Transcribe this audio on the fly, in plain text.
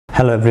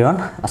Hello everyone,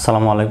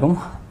 আসসালামু আলাইকুম।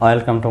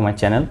 Welcome to my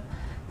channel.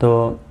 তো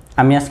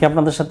আমি আজকে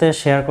আপনাদের সাথে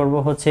শেয়ার করব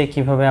হচ্ছে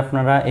কিভাবে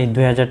আপনারা এই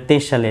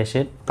 2023 সালে এসে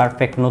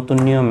পারফেক্ট নতুন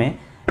নিয়মে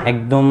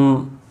একদম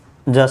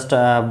জাস্ট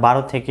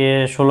 12 থেকে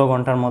 16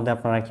 ঘন্টার মধ্যে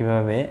আপনারা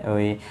কিভাবে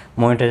ওই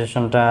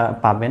মনিটাইজেশনটা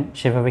পাবেন,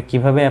 সেভাবে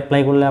কিভাবে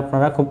অ্যাপ্লাই করলে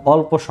আপনারা খুব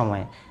অল্প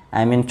সময়ে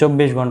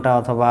 24 ঘন্টা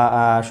অথবা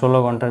 16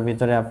 ঘন্টার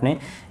ভিতরে আপনি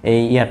এই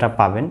ইয়াটা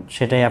পাবেন,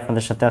 সেটাই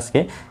আপনাদের সাথে আজকে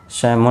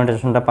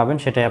মনিটাইজেশনটা পাবেন,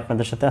 সেটাই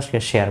আপনাদের সাথে আজকে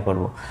শেয়ার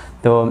করব।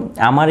 তো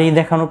আমার এই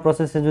দেখানো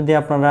প্রসেসে যদি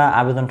আপনারা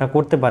আবেদনটা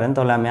করতে পারেন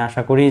তাহলে আমি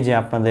আশা করি যে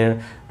আপনাদের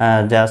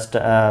জাস্ট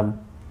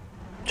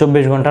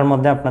 24 ঘন্টার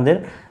মধ্যে আপনাদের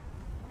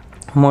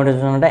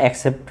মনিটাইজেশনটা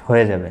অ্যাকসেপ্ট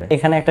হয়ে যাবে।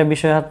 এখানে একটা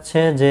বিষয় হচ্ছে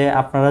যে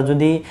আপনারা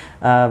যদি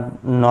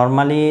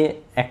নর্মালি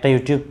একটা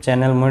ইউটিউব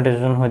চ্যানেল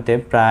মনিটাইজেশন হতে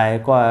প্রায়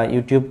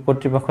ইউটিউব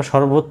কর্তৃপক্ষ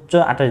সর্বোচ্চ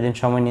 28 দিন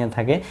সময় নিয়ে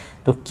থাকে।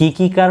 তো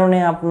কি কারণে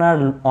আপনার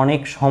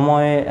অনেক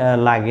সময়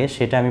লাগে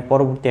সেটা আমি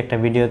পরবর্তী একটা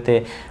ভিডিওতে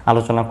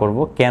আলোচনা করব।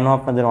 কেন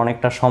আপনাদের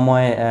অনেকটা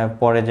সময়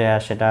পরে যায়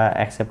সেটা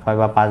অ্যাকসেপ্ট হয়,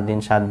 বা 5 দিন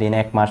 7 দিন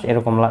 1 মাস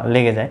এরকম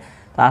লেগে যায়।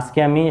 তো আজকে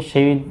আমি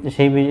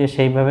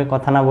সেইভাবে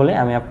কথা না বলে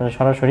আমি আপনাদের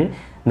সরাসরি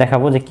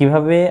দেখাবো যে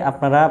কিভাবে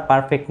আপনারা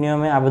পারফেক্ট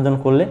নিয়মে আবেদন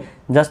করলে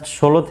জাস্ট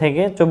 16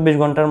 থেকে 24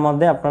 ঘন্টার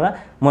মধ্যে আপনারা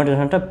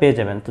মনিটাইজেশনটা পেয়ে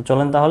যাবেন। তো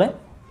চলেন তাহলে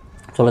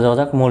চলে যাওয়া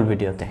যাক মূল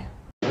ভিডিওতে।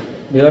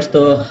 ভিউয়ার্স,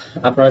 তো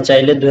আপনারা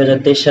চাইলে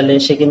 2023 সালে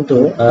এসে কিন্তু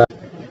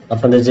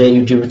আপনাদের যে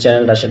ইউটিউব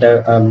চ্যানেলটা সেটা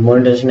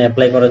মনিটাইজেশন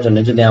অ্যাপ্লাই করার জন্য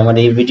যদি আমার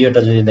এই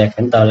ভিডিওটা যদি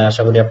দেখেন তাহলে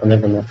আশা করি আপনাদের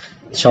কোনো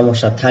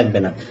সমস্যা থাকবে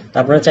না। তো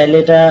আপনারা চাইলে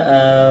এটা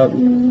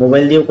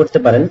মোবাইল দিয়েও করতে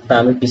পারেন। তা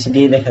আমি পিসি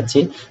দিয়ে দেখাচ্ছি।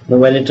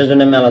 মোবাইলটার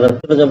জন্য আমি আলাদা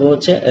করে যাব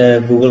হচ্ছে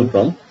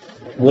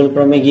গুগল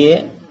ক্রমে গিয়ে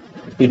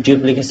ইউটিউব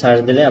লিখে সার্চ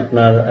দিলে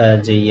আপনার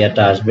যে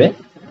ইয়াটা আসবে,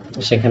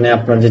 সেখানে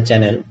আপনার যে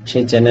চ্যানেল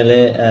সেই চ্যানেলে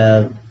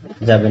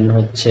যাবেন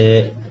হচ্ছে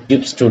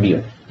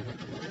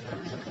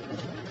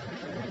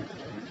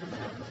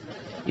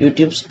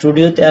ইউটিউব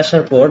স্টুডিওতে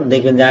আসার পর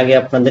দেখবেন যে আগে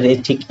আপনাদের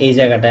ঠিক এই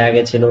জায়গাটায়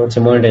আগে ছিল হচ্ছে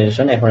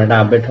মনিটাইজেশন, এখন এটা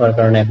আপডেট হওয়ার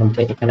কারণে এখন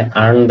এখানে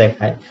আর্ন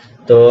দেখায়।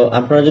 তো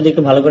আপনারা যদি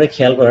একটু ভালো করে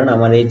খেয়াল করেন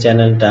আমার এই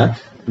চ্যানেলটা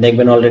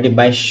দেখবেন অলরেডি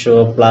 2200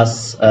 প্লাস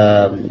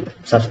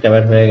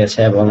সাবস্ক্রাইবার হয়ে গেছে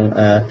এবং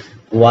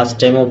ওয়াচ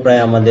টাইমও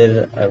প্রায় আমাদের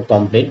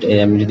কমপ্লিট।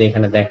 আমি যদি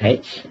এখানে দেখাই,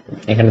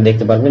 এখানে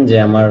দেখতে পারবেন যে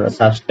আমার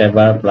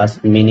subscriber plus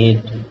minute,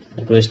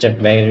 two step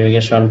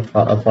verification,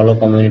 follow,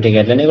 community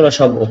guideline এগুলো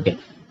সব ওকে।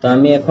 তো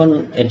আমি এখন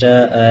এটা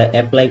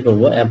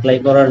অ্যাপ্লাই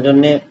করার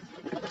জন্য,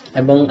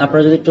 এবং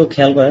আপনারা যদি একটু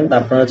খেয়াল করেন তা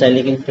আপনারা চাইলে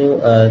কিন্তু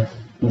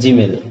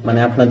জিমেল, মানে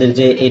আপনাদের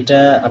যে এটা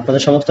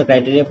আপনাদের সমস্ত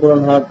ক্রাইটেরিয়া পূরণ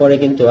হওয়ার পরে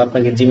কিন্তু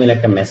আপনাকে জিমেল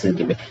একটা মেসেজ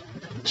দিবে।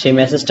 সেই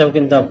মেসেজটাও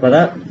কিন্তু আপনারা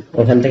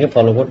ওখান থেকে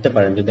ফলো করতে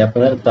পারেন যদি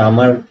আপনারা। তো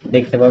আমার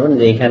দেখতে পাবেন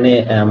যে এখানে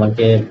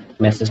আমাকে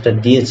মেসেজটা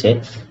দিয়েছে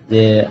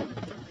যে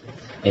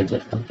এই যে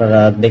আপনারা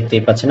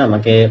দেখতেই পাচ্ছেন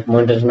আমাকে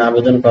মনিটাইজেশন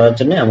আবেদন করার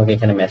জন্য আমাকে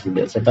এখানে মেসেজ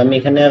দিয়েছে। তো আমি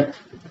এখানে আর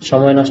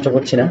সময় নষ্ট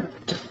করছি না।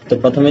 তো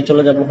প্রথমে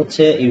চলে যাব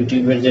হচ্ছে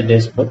ইউটিউবের যে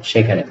ড্যাশবোর্ড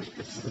সেখানে।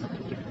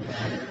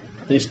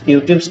 তো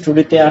ইউটিউব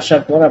স্টুডিওতে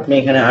আসার পর আপনি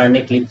এখানে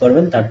আর্নে ক্লিক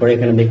করবেন, তারপরে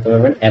এখানে দেখতে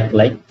পাবেন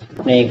অ্যাপ্লাই।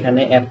 আপনি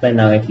এখানে অ্যাপ্লাই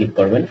নাও এ ক্লিক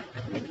করবেন।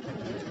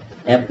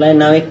 অ্যাপ্লাই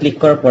নাও এ ক্লিক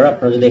করার পর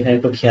আপনারা যদি এখানে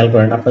একটু খেয়াল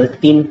করেন আপনাদের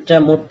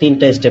মোট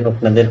তিনটা স্টেপ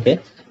আপনাদেরকে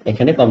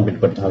এখানে কমপ্লিট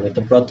করতে হবে। তো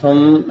প্রথম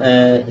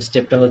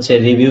স্টেপটা হচ্ছে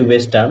রিভিউ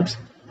বেস টার্মস,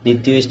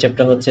 দ্বিতীয়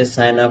স্টেপটা হচ্ছে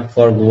sign up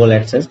for Google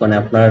AdSense, মানে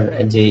আপনার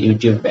যে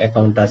ইউটিউব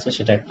অ্যাকাউন্ট আছে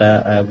সেটা একটা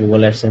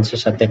গুগল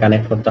অ্যাডসেন্সের সাথে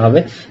কানেক্ট করতে হবে।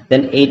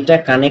 দেন এইটা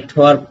কানেক্ট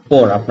হওয়ার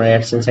পর আপনার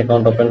অ্যাডসেন্স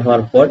অ্যাকাউন্ট ওপেন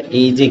হওয়ার পর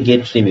এই যে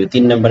গেট রিভিউ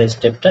 3 নাম্বার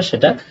স্টেপটা,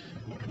 সেটা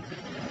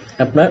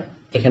আপনার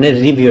এখানে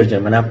রিভিউর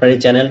জন্য, মানে আপনার এই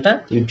চ্যানেলটা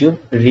ইউটিউব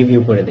রিভিউ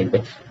করে দেখবে।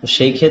 তো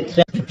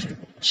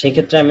সেই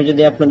ক্ষেত্রে আমি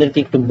যদি আপনাদেরকে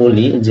একটু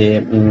বলি যে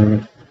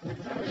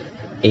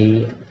এই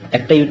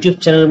একটা ইউটিউব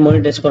চ্যানেল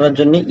মনিটাইজ করার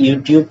জন্য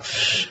ইউটিউব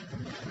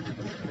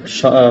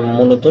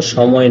মূলত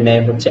সময়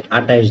নেয় হচ্ছে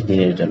 28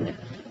 দিনের জন্য।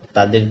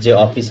 তাদের যে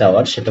অফিস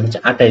আওয়ার সেটা হচ্ছে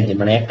 28 দিন,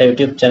 মানে একটা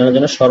ইউটিউব চ্যানেলের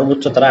জন্য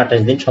সর্বোচ্চ তারা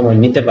 28 দিন সময়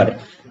নিতে পারে।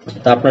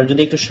 তো আপনার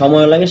যদি একটু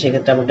সময় লাগে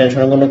সেক্ষেত্রে আপনার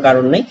টেনশনের কোনো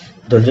কারণ নেই,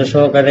 ধৈর্য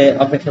সহকারে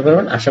অপেক্ষা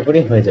করবেন, আশা করি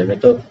হয়ে যাবে।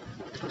 তো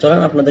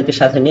চলেন আপনাদেরকে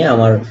সাথে নিয়ে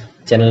আমার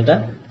চ্যানেলটা,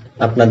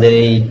 আপনাদের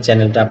এই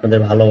চ্যানেলটা আপনাদের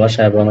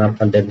ভালোবাসা এবং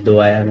আপনাদের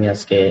দোয়ায় আমি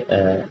আজকে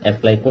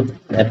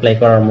অ্যাপ্লাই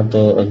করার মতো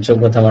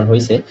যোগ্যতা আমার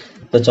হয়েছে।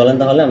 তো চলেন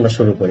তাহলে আমরা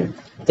শুরু করি।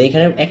 তো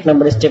এখানে 1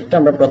 নম্বর স্টেপটা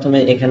আমরা প্রথমে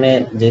এখানে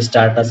যে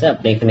স্টার্ট আছে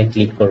আপনি এখানে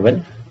ক্লিক করবেন।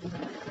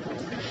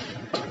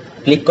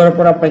 ক্লিক করার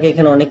পর আপনাকে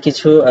এখানে অনেক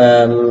কিছু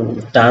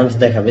টার্মস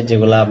দেখাবে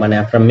যেগুলা মানে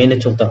আপনার মেনে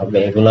চলতে হবে।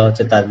 এগুলা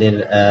হচ্ছে তাদের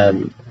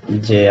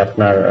যে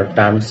আপনার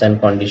টার্মস এন্ড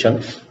কন্ডিশন,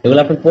 এগুলো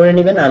আপনি পড়ে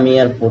নেবেন। আমি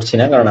আর পড়ছি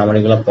না কারণ আমার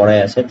এগুলো পড়াই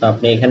আছে। তো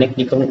আপনি এখানে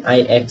ক্লিক করুন I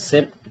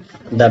accept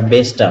the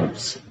best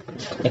terms.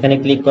 এখানে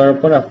ক্লিক করার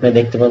পর আপনি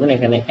দেখতে পাবেন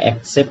এখানে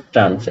অ্যাকসেপ্ট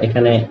টার্মস,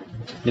 এখানে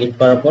ক্লিক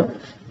করার পর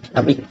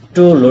আপনি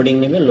একটু লোডিং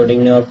নেবে, লোডিং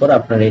নেওয়ার পর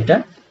আপনার এটা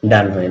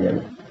ডান হয়ে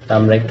যাবে। তো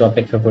আমরা একটু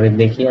অপেক্ষা করে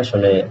দেখি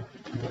আসলে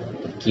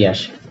কি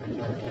আসে।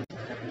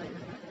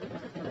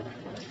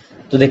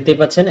 তো তো দেখতেই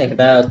পাচ্ছেন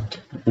এটা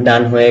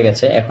ডান হয়ে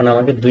গেছে। এখন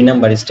আমাকে 2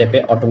 নাম্বার স্টেপে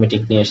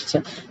অটোমেটিক নিয়ে এসেছে।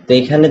 তো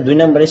এখানে 2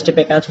 নাম্বার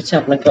স্টেপে কাজ হচ্ছে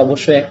আপনাকে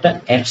অবশ্যই একটা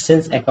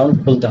অ্যাডসেন্স অ্যাকাউন্ট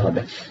খুলতে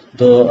হবে।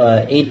 তো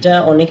এইটা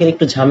অনেকের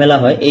একটু ঝামেলা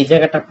হয়, এই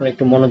জায়গাটা আপনারা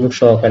একটু মনোযোগ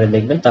সহকারে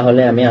দেখবেন,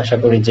 তাহলে আমি আশা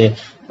করি যে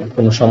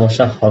কোনো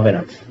সমস্যা হবে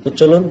না। তো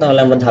চলুন তাহলে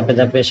আমরা ধাপে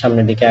ধাপে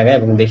সামনের দিকে আগাই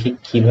এবং দেখি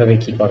কিভাবে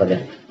কি করা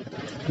যায়।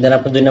 দেন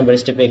আপনি 2 নাম্বার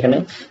স্টেপে এখানে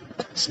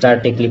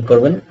স্টার্টে ক্লিক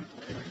করবেন।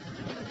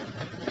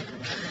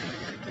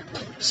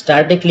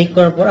 স্টার্টে ক্লিক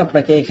করার পর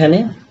আপনাকে এখানে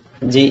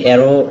যে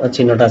অ্যারো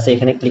চিহ্নটা আছে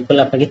এখানে ক্লিক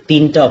করলে আপনাকে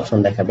 3টা অপশন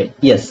দেখাবে।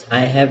 Yes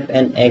I have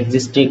an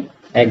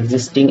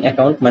existing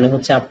account, মানে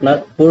হচ্ছে আপনার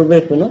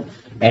পূর্বের কোনো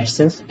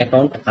অ্যাডসেন্স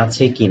অ্যাকাউন্ট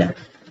আছে কিনা।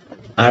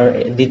 আর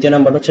দ্বিতীয়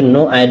নাম্বার হচ্ছে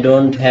no I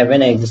don't have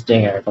an existing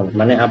account,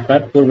 মানে আপনার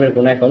পূর্বের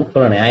কোনো অ্যাকাউন্ট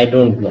খোলা নেই। I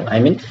don't know, I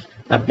mean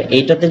আপনি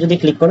এইটাতে যদি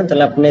ক্লিক করেন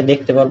তাহলে আপনি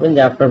দেখতে পারবেন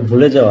যে আপনার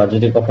ভুলে যাওয়া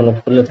যদি কখনো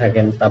খুলে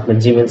থাকেন, তা আপনি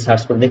জিমেইল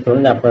সার্চ করে দেখতে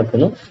পারবেন যে আপনার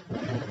কোনো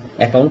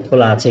অ্যাকাউন্ট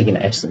খোলা আছে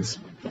কিনা অ্যাডসেন্স।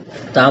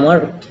 তো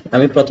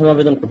আমি প্রথম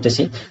আবেদন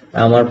করতেছি,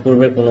 আমার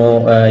পূর্বের কোনো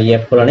ইয়ে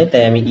খোলা নেই,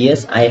 তাই আমি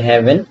yes I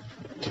have an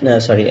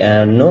sorry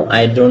no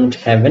I don't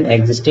have an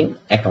existing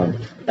account.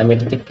 আমি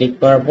এটাতে ক্লিক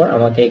করার পর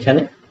আমাকে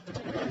এখানে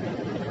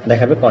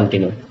দেখাবে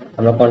কন্টিনিউ।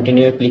 আমরা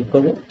কন্টিনিউ ক্লিক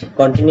করব।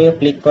 কন্টিনিউ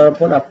ক্লিক করার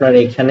পর আপনার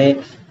এখানে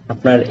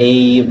আপনার এই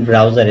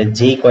ব্রাউজারে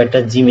যেই কয়টা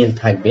জিমেল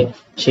থাকবে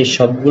সেই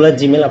সবগুলা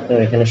জিমেল আপনার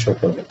এখানে শো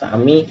করবে। তা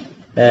আমি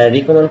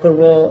রিকমেন্ড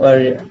করব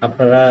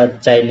আপনারা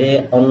চাইলে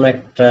অন্য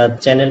একটা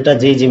চ্যানেলটা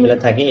যেই জিমেলে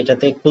থাকে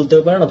এটাতে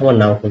খুলতেও পারেন অথবা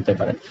নাও খুলতে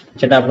পারেন,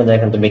 সেটা আপনাদের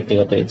এখান থেকে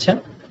ব্যক্তিগত ইচ্ছা।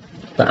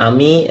 তো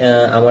আমি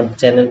আমার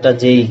চ্যানেলটা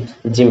যেই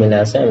জিমেলে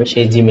আছে আমি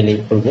সেই জিমেলেই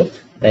খুলবো,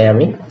 তাই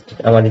আমি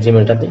আমার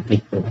জিমেলটাতে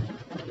ক্লিক করব।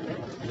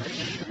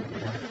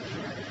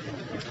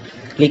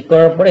 ক্লিক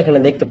করার পর এখানে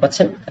দেখতে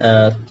পাচ্ছেন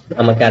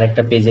আমাকে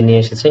আরেকটা পেজে নিয়ে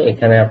এসেছে।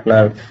 এখানে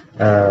আপনার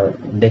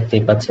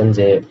দেখতেই পাচ্ছেন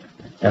যে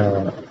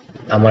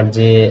আমার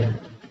যে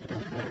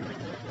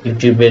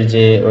ইউটিউবের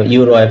যে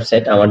ইউর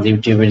ওয়েবসাইট, আমার যে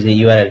ইউটিউবের যে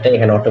ইউআরএলটা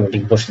এখানে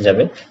অটোমেটিক বসে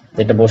যাবে,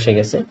 যেটা বসে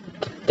গেছে।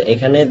 তো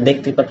এখানে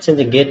দেখতে পাচ্ছেন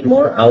যে get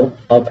more out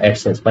of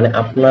AdSense, মানে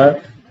আপনার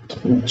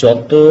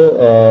যত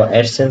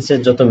অ্যাডসেন্সের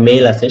যত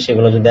মেইল আছে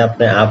সেগুলো যদি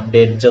আপনি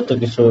আপডেট যত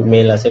কিছু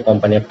মেইল আছে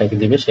কোম্পানি আপনাকে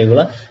দিবে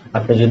সেগুলো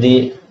আপনি যদি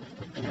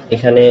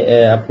এখানে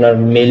আপনার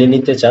মেইলে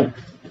নিতে চান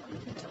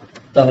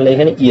তাহলে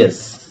এখানে ইয়েস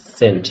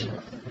সেন্ড,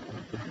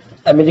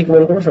 আমি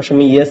রিকমেন্ড করবো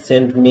সবসময় yes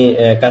send me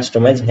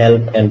customise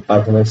help and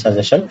performance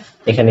suggestion,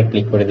 এখানে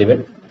ক্লিক করে দিবেন।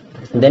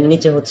 দেন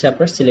নিচে হচ্ছে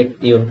আপনার সিলেক্ট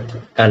ইউর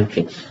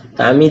কান্ট্রি।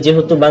 তা আমি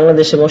যেহেতু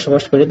বাংলাদেশে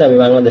বসবাস করি তো আমি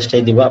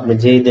বাংলাদেশটাই দিব। আপনি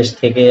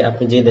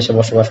যেই দেশে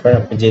বসবাস করেন,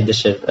 আপনি যে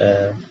দেশের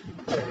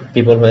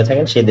পিপল হয়ে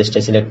থাকেন সেই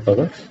দেশটাই সিলেক্ট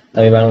করবেন।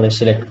 আমি বাংলাদেশ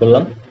সিলেক্ট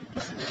করলাম।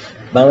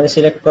 বাংলাদেশ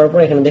সিলেক্ট করার পর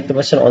এখানে দেখতে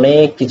পাচ্ছেন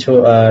অনেক কিছু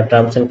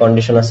টার্মস এন্ড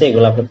কন্ডিশন আছে,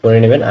 এগুলো আপনি পড়ে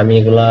নেবেন। আমি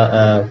এগুলা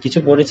কিছু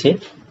পড়েছি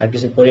আর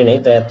কিছু পড়ি নাই,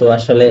 তো এত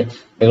আসলে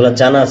এগুলা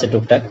জানা আছে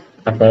টুকটাক,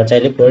 আপনারা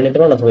চাইলে পড়ে নিতে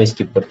পারেন অথবা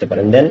স্কিপ করতে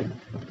পারেন। দেন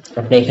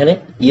আপনি এখানে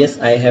yes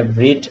I have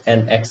read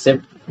and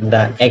accept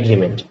the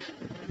agreement,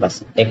 বাস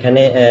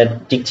এখানে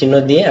টিক চিহ্ন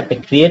দিয়ে আপনি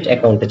ক্রিয়েট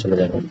অ্যাকাউন্টে চলে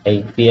যাবেন। এই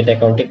ক্রিয়েট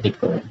অ্যাকাউন্টে ক্লিক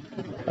করবেন।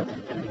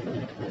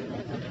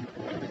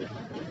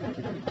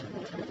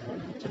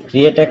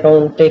 ক্রিয়েট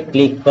অ্যাকাউন্টে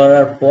ক্লিক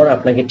করার পর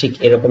আপনাকে ঠিক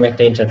এরকম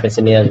একটা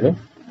ইন্টারফেসে নিয়ে আসবে।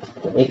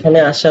 এখানে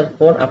আসার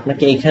পর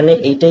আপনাকে এখানে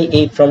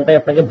এই ফর্মটাই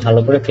আপনাকে ভালো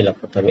করে ফিল আপ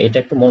করতে হবে, এটা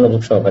একটু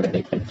মনোযোগ সহকারে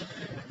দেখবেন।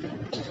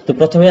 তো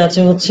প্রথমে আছে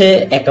হচ্ছে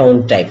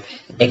অ্যাকাউন্ট টাইপ।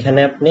 এখানে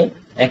আপনি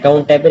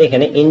অ্যাকাউন্ট টাইপের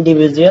এখানে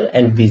ইন্ডিভিজুয়াল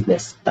এন্ড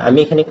বিজনেস। তা আমি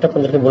এখানে একটু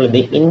আপনাদেরকে বলে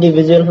দিই,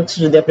 ইন্ডিভিজুয়াল হচ্ছে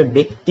যদি আপনি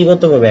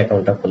ব্যক্তিগতভাবে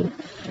অ্যাকাউন্টটা খুলেন,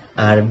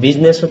 আর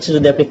বিজনেস হচ্ছে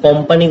যদি আপনি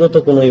কোম্পানিগত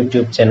কোনো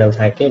ইউটিউব চ্যানেল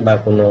থাকে বা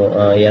কোনো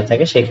ইয়া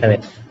থাকে সেখানে।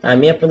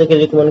 আমি আপনাদেরকে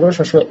রিকমেন্ড করব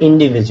সবসময়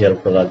ইন্ডিভিজুয়াল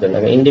খোলার জন্য।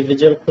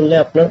 ইন্ডিভিজুয়াল খুললে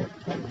আপনার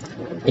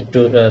একটু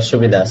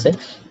সুবিধা আছে।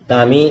 তা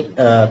আমি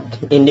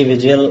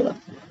ইন্ডিভিজুয়াল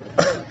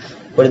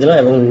করে দিলাম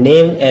এবং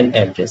নেম এন্ড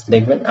অ্যাড্রেস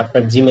দেখবেন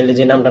আপনার জিমেইলে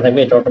যে নামটা থাকবে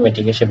এটা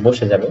অটোমেটিক এসে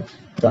বসে যাবে।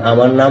 তো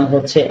আমার নাম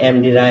হচ্ছে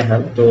এমডি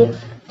রায়হান। তো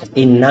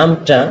এই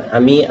নামটা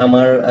আমি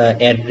আমার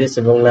অ্যাড্রেস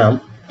এবং নাম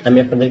আমি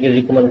আপনাদেরকে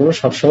রিকমেন্ড করবো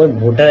সবসময়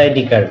ভোটার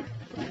আইডি কার্ড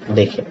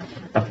দেখে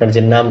আপনার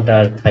যে নামটা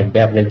থাকবে,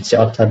 আপনি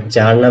অর্থাৎ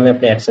যার নামে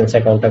আপনি অ্যাডসেন্স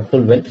অ্যাকাউন্টটা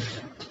খুলবেন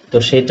তো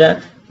সেটা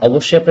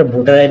অবশ্যই আপনার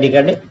ভোটার আইডি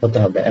কার্ডে হতে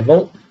হবে, এবং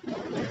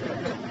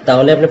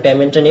তাহলে আপনি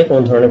পেমেন্টটা নিয়ে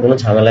কোনো ধরনের কোনো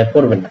ঝামেলায়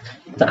পড়বেন না।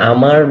 তো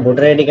আমার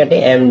ভোটার আইডি কার্ডে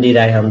এমডি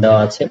রায়হান দেওয়া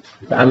আছে।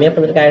 তো আমি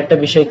আপনাদেরকে আরেকটা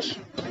বিষয়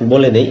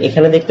বলে দেই,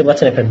 এখানে দেখতে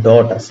পাচ্ছেন একটা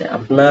ডট আছে।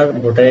 আপনার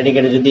ভোটার আইডি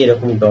কার্ডে যদি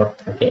এরকম ডট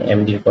থাকে,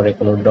 এমডির পরে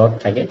কোনো ডট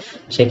থাকে,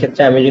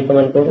 সেক্ষেত্রে আমি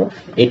রিকমেন্ড করব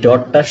এই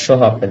ডটটা সহ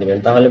আপনি দিবেন,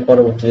 তাহলে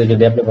পরবর্তীতে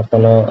যদি আপনি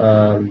কখনো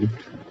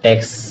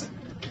ট্যাক্স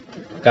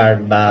কার্ড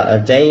বা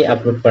যাই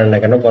আপলোড করেন না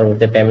কেন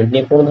পরবর্তী পেমেন্ট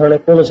নিয়ে কোনো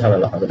ধরনের কোনো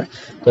ঝামেলা হবে না।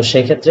 তো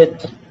সেক্ষেত্রে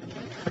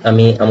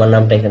আমি আমার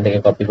নামটা এখান থেকে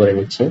কপি করে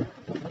নিচ্ছি।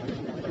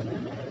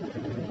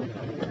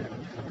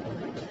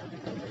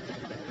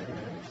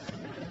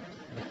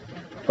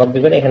 কপি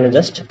করে এখানে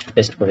জাস্ট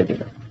পেস্ট করে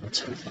দিলাম।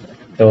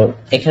 তো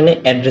এখানে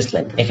অ্যাড্রেস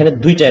লাইন, এখানে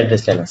দুইটা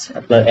অ্যাড্রেস লাইন আছে।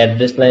 আপনার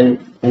অ্যাড্রেস লাইন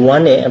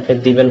 1 এ আপনি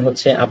দিবেন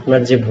হচ্ছে আপনার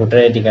যে ভোটার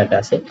আইডি কার্ড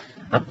আছে,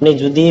 আপনি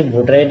যদি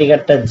ভোটার আইডি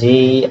কার্ডটা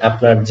যেই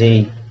আপনার যেই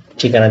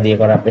ঠিকানা দিয়ে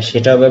করা আপনি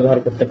সেটাও ব্যবহার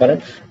করতে পারেন।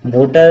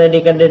 ভোটার আইডি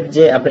কার্ডের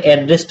যে আপনার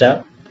অ্যাড্রেসটা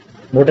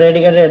ভোটার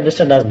আইডি কার্ডের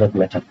অ্যাড্রেসটা ডাজ নট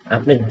ম্যাটার।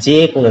 আপনি যে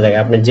কোনো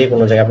জায়গায়, আপনি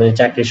যদি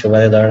চাকরির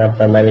সুবাদে, ধরেন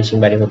আপনার ময়মনসিংহ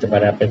বাড়ি হতে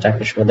পারে, আপনি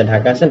চাকরির সুবাদে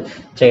ঢাকা আছেন,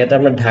 সেক্ষেত্রে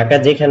আপনার ঢাকা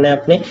যেখানে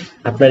আপনি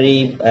আপনার এই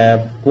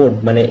কোড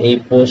মানে এই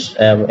পোস্ট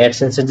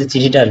অ্যাডসেন্সের যে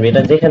চিঠিটা আসবে,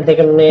 এটা যেখান থেকে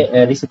আপনি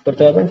রিসিভ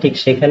করতে পারবেন, ঠিক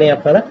সেখানেই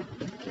আপনারা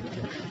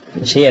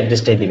সেই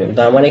অ্যাড্রেসটাই দিবেন।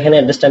 তো আমার এখানে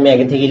অ্যাড্রেসটা আমি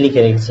আগে থেকে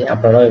লিখে রেখেছি,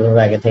 আপনারাও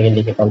এভাবে আগে থেকে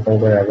লিখে কনফার্ম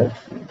করে রাখবেন।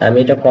 আমি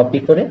এটা কপি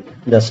করে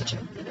জাস্ট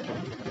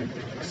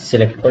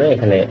সিলেক্ট করে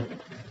এখানে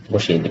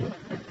বসিয়ে দিব।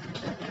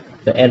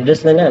 তো অ্যাড্রেস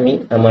লাইনে আমি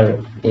আমার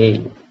এই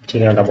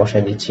ঠিকানাটা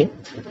বসাই দিচ্ছি।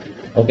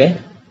 ওকে,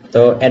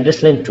 তো অ্যাড্রেস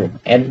লাইন 2,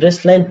 অ্যাড্রেস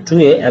লাইন 2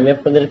 এ আমি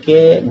আপনাদেরকে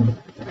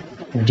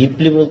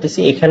ডিপলি বলতেছি,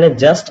 এখানে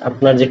জাস্ট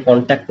আপনার যে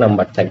কন্ট্যাক্ট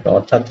নাম্বার থাকবে,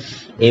 অর্থাৎ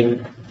এই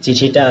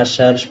চিঠিটা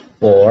আসার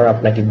পর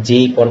আপনাকে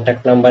যেই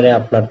কন্ট্যাক্ট নাম্বারে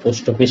আপনার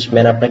পোস্ট অফিস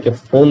ম্যান আপনাকে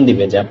ফোন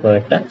দিবে যে আপনার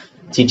একটা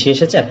চিঠি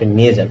এসেছে, আপনি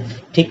নিয়ে যান,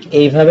 ঠিক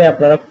এইভাবে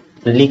আপনারা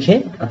লিখে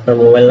আপনার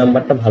মোবাইল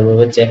নাম্বারটা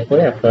ভালোভাবে চেক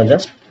করে আপনারা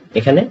জাস্ট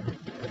এখানে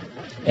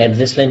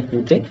অ্যাড্রেস লাইন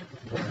 2 তে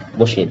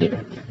বসিয়ে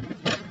দিবেন।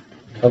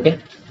 ওকে,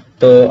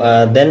 তো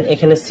দেন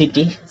এখানে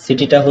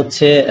সিটিটা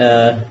হচ্ছে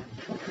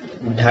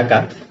ঢাকা।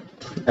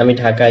 আমি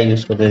ঢাকা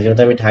ইউজ করতে,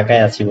 যেহেতু আমি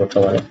ঢাকায় আছি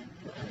বর্তমানে,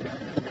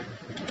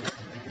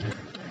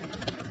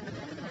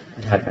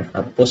 ঢাকা।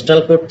 আর পোস্টাল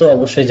কোড তো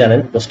অবশ্যই জানেন,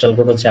 পোস্টাল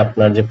কোড হচ্ছে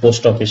আপনার যে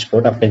পোস্ট অফিস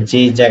কোড, আপনি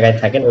যেই জায়গায়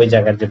থাকেন ওই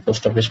জায়গার যে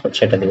পোস্ট অফিস কোড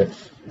সেটা দিবেন।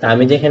 তা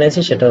আমি যেখানে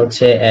আছি সেটা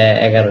হচ্ছে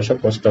 1100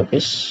 পোস্ট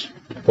অফিস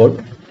কোড।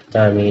 তা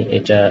আমি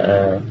এটা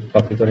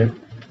কপি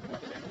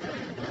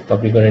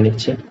করে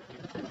নিচ্ছি।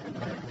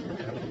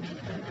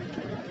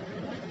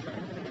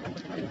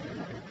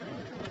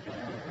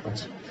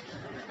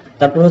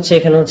 তারপর হচ্ছে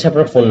এখানে হচ্ছে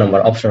আপনার ফোন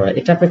নাম্বার অপশনাল,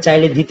 এটা আপনি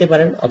চাইলে দিতে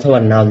পারেন অথবা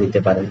নাও দিতে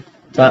পারেন।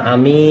 তো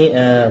আমি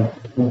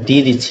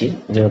দিয়ে দিচ্ছি,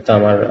 যেহেতু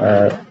আমার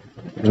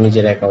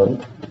নিজের অ্যাকাউন্ট।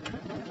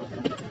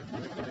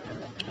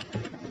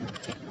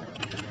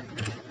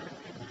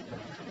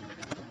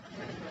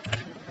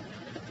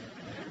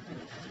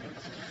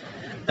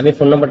 আমি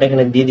ফোন নাম্বারটা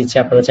এখানে দিয়ে দিচ্ছি,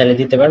 আপনারা চাইলে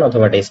দিতে পারেন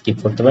অথবা এটা স্কিপ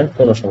করতে পারেন,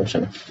 কোনো সমস্যা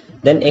নেই।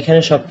 দেন এখানে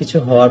সবকিছু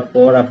হওয়ার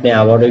পর আপনি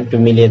আবারও একটু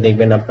মিলিয়ে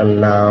দেখবেন আপনার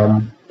নাম,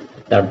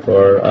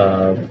 তারপর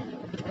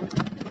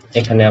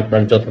এখানে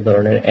আপনার যত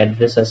ধরনের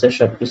অ্যাড্রেস আছে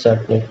সবকিছু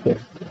আপনি একটু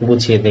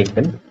গুছিয়ে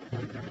দেখবেন।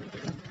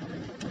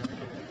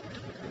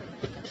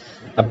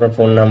 আপনার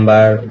ফোন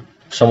নাম্বার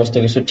সমস্ত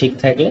কিছু ঠিক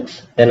থাকলে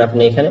দেন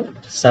আপনি এখানে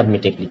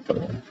সাবমিটে ক্লিক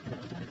করবেন।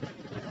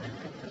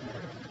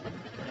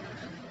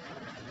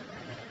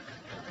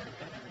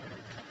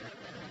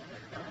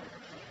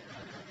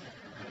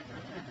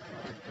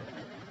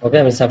 ওকে,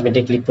 আমি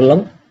সাবমিটে ক্লিক করলাম।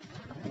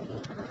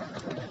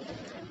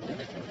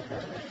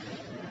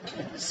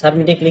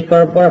 সাবমিটে ক্লিক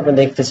করার পর আপনি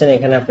দেখতেছেন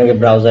এখানে আপনাকে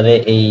ব্রাউজারে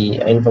এই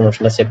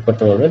ইনফরমেশনটা সেভ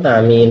করতে বলবে। তা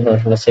আমি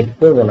ইনফরমেশনটা সেভ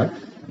করব না,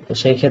 তো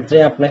সেই ক্ষেত্রে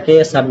আপনাকে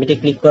সাবমিটে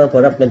ক্লিক করার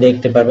পর আপনি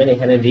দেখতে পারবেন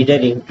এখানে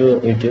রিডাইরেক্ট টু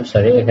ইউটিউব,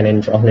 সরি এখানে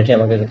অলরেডি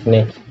আমাকে এখানে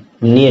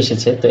নিয়ে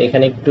এসেছে। তো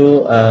এখানে একটু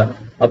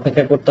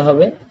অপেক্ষা করতে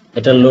হবে,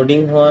 এটা লোডিং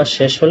হওয়া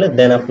শেষ হলে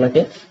দেন আপনাকে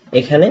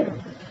এখানে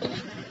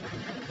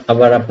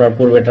আবার আপনার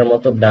পূর্বেটার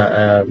মতো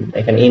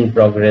এখানে ইন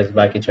প্রগ্রেস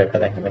বা কিছু একটা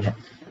দেখাবে। হ্যাঁ,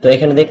 তো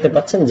এখানে দেখতে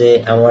পাচ্ছেন যে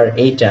আমার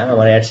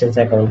অ্যাডসেন্স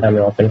অ্যাকাউন্টটা আমি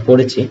ওপেন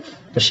করেছি,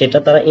 তো সেটা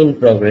তারা ইন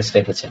প্রগ্রেস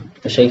রেখেছে।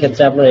 তো সেই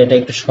ক্ষেত্রে আপনার এটা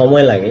একটু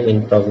সময় লাগে ইন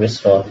প্রগ্রেস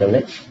হওয়ার জন্য।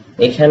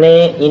 এখানে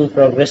ইন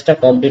প্রগ্রেসটা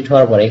কমপ্লিট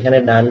হওয়ার পর, এখানে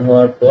ডান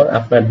হওয়ার পর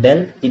আপনার দেন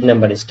 3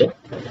 নাম্বার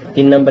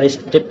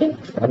স্টেপে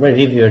আপনার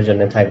রিভিউর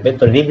জন্য থাকবে।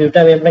 তো রিভিউটা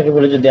আমি আপনাকে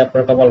বলি, যদি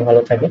আপনার কপাল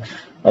ভালো থাকে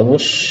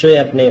অবশ্যই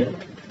আপনি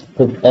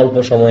খুব অল্প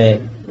সময়ে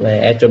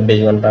 24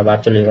 ঘন্টা বা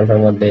 48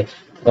 ঘন্টার মধ্যে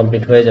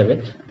কমপ্লিট হয়ে যাবে।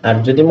 আর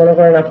যদি মনে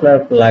করেন আপনার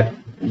লাক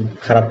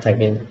খারাপ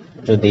থাকে,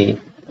 যদি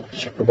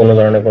কোনো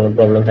ধরনের কোনো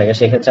প্রবলেম থাকে,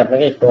 সেক্ষেত্রে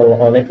আপনাকে একটু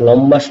অনেক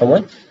লম্বা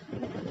সময়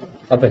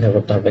অপেক্ষা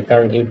করতে হবে,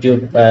 কারণ ইউটিউব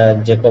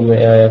যে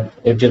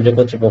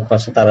কর্তৃপক্ষ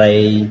আছে তারা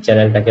এই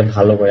চ্যানেলটাকে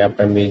ভালো করে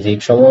আপনার মিউজিক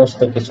সমস্ত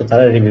কিছু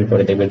তারা রিভিউ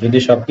করে দেখবে। যদি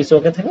সবকিছু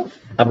ওকে থাকে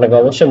আপনাকে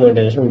অবশ্যই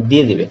মনিটাইজেশন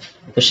দিয়ে দিবে।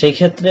 তো সেই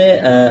ক্ষেত্রে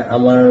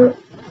আমার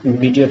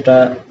ভিডিওটা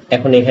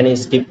এখন এখানে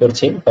স্কিপ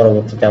করছি,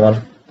 পরবর্তীতে আমার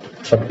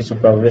সবকিছু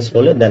প্রগ্রেস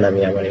হলে দেন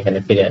আমি আবার এখানে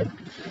ফিরে আসবো।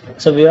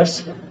 সো ভিউয়ার্স,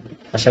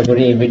 আশা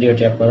করি এই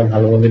ভিডিওটি আপনারা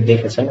ভালোভাবে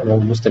দেখেছেন এবং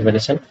বুঝতে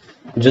পেরেছেন।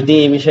 যদি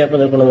এই বিষয়ে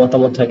আপনাদের কোনো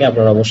মতামত থাকে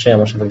আপনারা অবশ্যই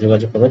আমার সাথে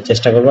যোগাযোগ করবেন,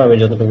 চেষ্টা করবো আমি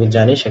যতটুকু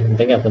জানি সেখান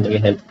থেকে আপনাদেরকে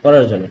হেল্প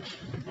করার জন্য।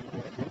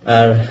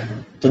 আর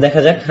তো দেখা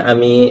যাক,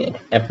 আমি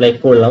অ্যাপ্লাই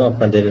করলাম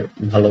আপনাদের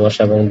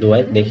ভালোবাসা এবং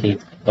দোয়ায়, দেখি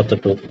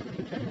কতটুকু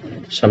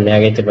সামনে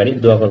আগাইতে পারি।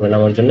 দোয়া করবেন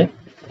আমার জন্য,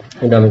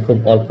 কিন্তু আমি খুব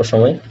অল্প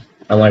সময়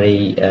আমার এই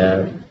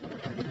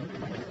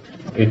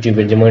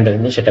ইউটিউবের যে মনিটরিং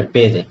সেটা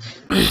পেয়ে যাই।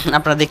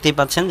 আপনারা দেখতেই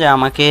পাচ্ছেন যে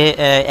আমাকে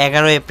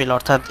 11 এপ্রিল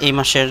অর্থাৎ এই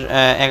মাসের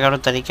 11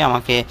 তারিখে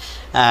আমাকে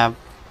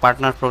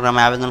পার্টনার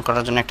প্রোগ্রামে আবেদন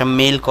করার জন্য একটা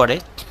মেল করে।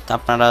 তো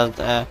আপনারা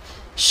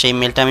সেই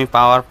মেলটা আমি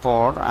পাওয়ার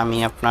পর আমি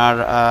আপনার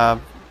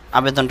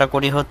আবেদনটা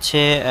করি হচ্ছে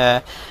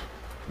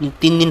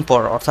 3 দিন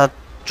পর, অর্থাৎ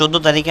 14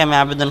 তারিখে আমি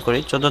আবেদন করি।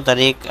 14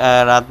 তারিখ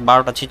রাত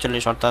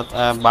 12:46 অর্থাৎ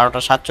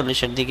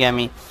 12:47 দিকে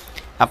আমি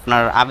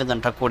আপনার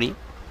আবেদনটা করি।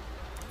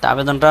 তা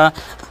আবেদনটা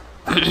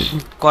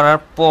করার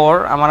পর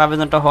আমার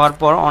আবেদনটা হওয়ার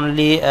পর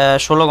অনলি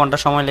 16 ঘন্টা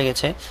সময়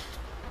লেগেছে।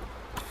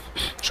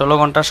 16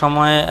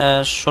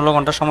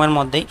 ঘন্টা সময়ের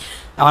মধ্যেই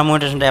আমার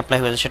মনিটাইজেশনটা অ্যাপ্লাই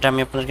হয়েছে, সেটা আমি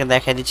আপনাদেরকে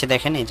দেখাই দিচ্ছি।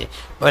 দেখেন এই যে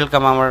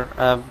ওয়েলকাম, আমার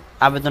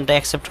আবেদনটা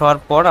অ্যাকসেপ্ট হওয়ার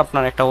পর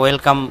আপনার একটা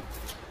ওয়েলকাম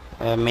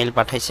মেল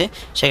পাঠাইছে।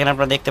 সেখানে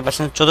আপনারা দেখতে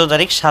পাচ্ছেন 14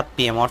 তারিখ 7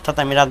 PM, অর্থাৎ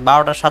আমি রাত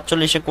 12টা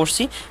 47-এ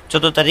করছি,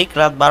 14 তারিখ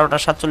রাত 12টা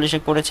 47-এ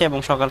করেছে এবং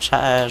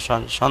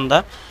সন্ধ্যা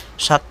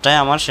 7টায়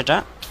আমার সেটা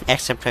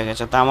অ্যাকসেপ্ট হয়ে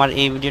গেছে। তো আমার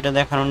এই ভিডিওটা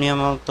দেখানোর নিয়ম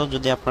মতো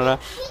যদি আপনারা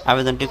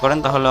আবেদনটি করেন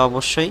তাহলে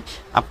অবশ্যই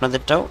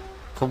আপনাদেরটাও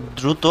খুব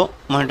দ্রুত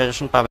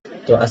মনিটাইজেশন পাবে।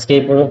 তো আজকে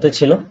এই পর্যন্ত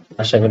ছিল।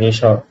 আশা করি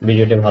সব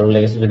ভিডিওটি ভালো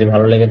লেগেছে। যদি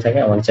ভালো লেগে থাকে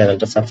আমার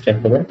চ্যানেলটা সাবস্ক্রাইব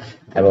করবেন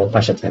এবং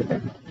পাশে থাকবেন।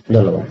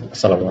 ধন্যবাদ।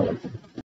 আসসালামু আলাইকুম।